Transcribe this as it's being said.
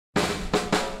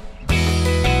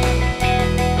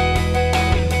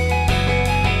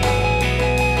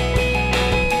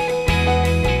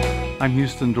I'm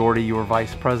Houston Doherty, your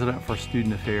Vice President for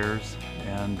Student Affairs,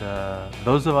 and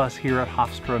those of us here at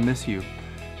Hofstra miss you,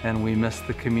 and we miss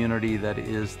the community that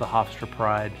is the Hofstra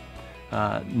Pride.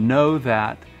 Know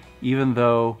that even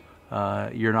though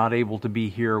you're not able to be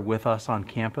here with us on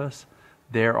campus,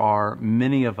 there are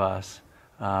many of us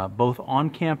both on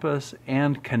campus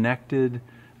and connected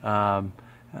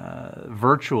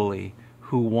virtually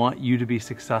who want you to be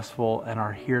successful and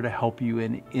are here to help you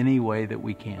in any way that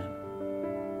we can.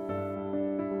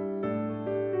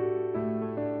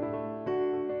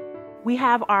 We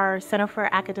have our Center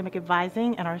for Academic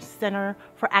Advising and our Center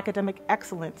for Academic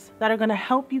Excellence that are going to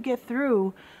help you get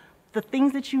through the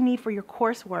things that you need for your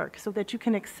coursework so that you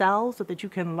can excel, so that you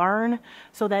can learn,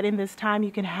 so that in this time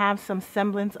you can have some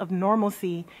semblance of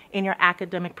normalcy in your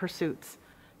academic pursuits.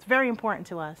 It's very important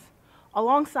to us.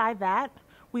 Alongside that,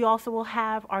 we also will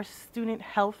have our Student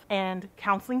Health and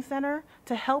Counseling Center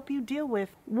to help you deal with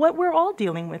what we're all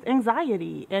dealing with,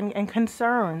 anxiety and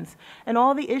concerns and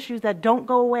all the issues that don't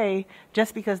go away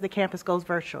just because the campus goes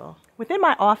virtual. Within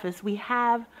my office, we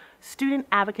have Student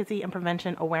Advocacy and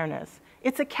Prevention Awareness.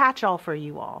 It's a catch-all for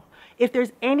you all. If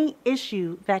there's any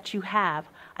issue that you have,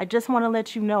 I just want to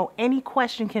let you know any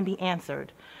question can be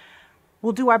answered.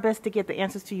 We'll do our best to get the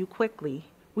answers to you quickly.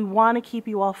 We want to keep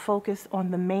you all focused on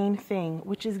the main thing,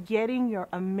 which is getting your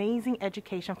amazing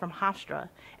education from Hofstra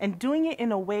and doing it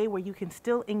in a way where you can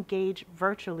still engage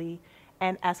virtually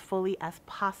and as fully as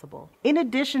possible. In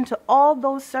addition to all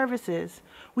those services,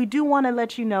 we do want to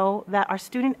let you know that our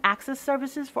student access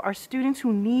services for our students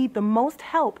who need the most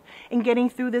help in getting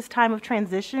through this time of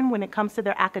transition when it comes to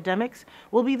their academics,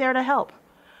 we'll be there to help.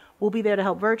 We'll be there to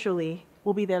help virtually.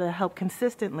 We'll be there to help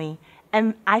consistently.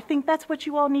 And I think that's what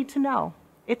you all need to know.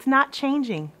 It's not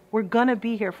changing. We're going to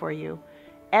be here for you.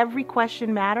 Every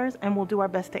question matters, and we'll do our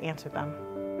best to answer them.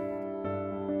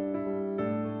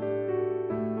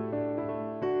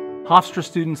 Hofstra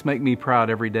students make me proud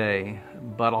every day,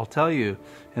 but I'll tell you,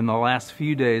 in the last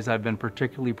few days I've been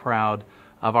particularly proud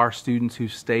of our students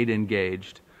who've stayed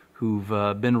engaged,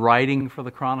 who've been writing for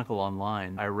the Chronicle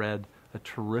online. I read a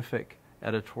terrific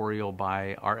editorial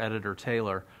by our editor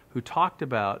Taylor, who talked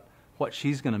about what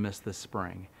she's going to miss this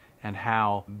spring and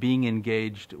how being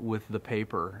engaged with the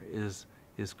paper is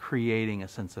creating a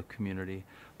sense of community.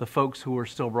 The folks who are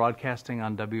still broadcasting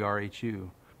on WRHU,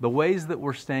 the ways that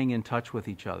we're staying in touch with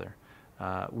each other.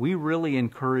 We really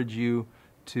encourage you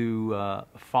to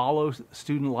follow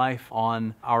student life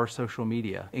on our social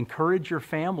media. Encourage your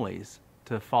families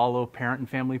to follow parent and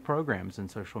family programs in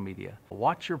social media.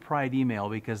 Watch your Pride email,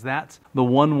 because that's the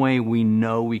one way we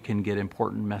know we can get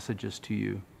important messages to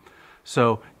you.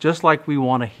 So just like we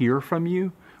want to hear from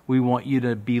you, we want you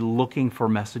to be looking for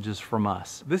messages from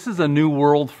us. This is a new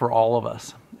world for all of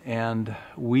us, and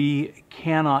we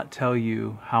cannot tell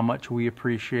you how much we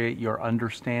appreciate your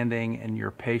understanding and your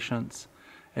patience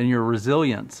and your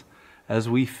resilience as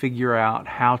we figure out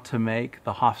how to make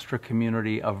the Hofstra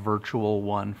community a virtual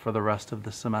one for the rest of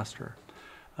the semester.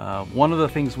 One of the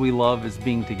things we love is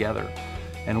being together,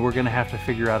 and we're going to have to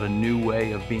figure out a new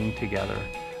way of being together.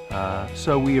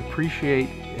 So we appreciate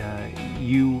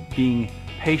you being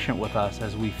patient with us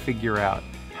as we figure out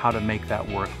how to make that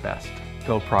work best.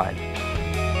 Go Pride.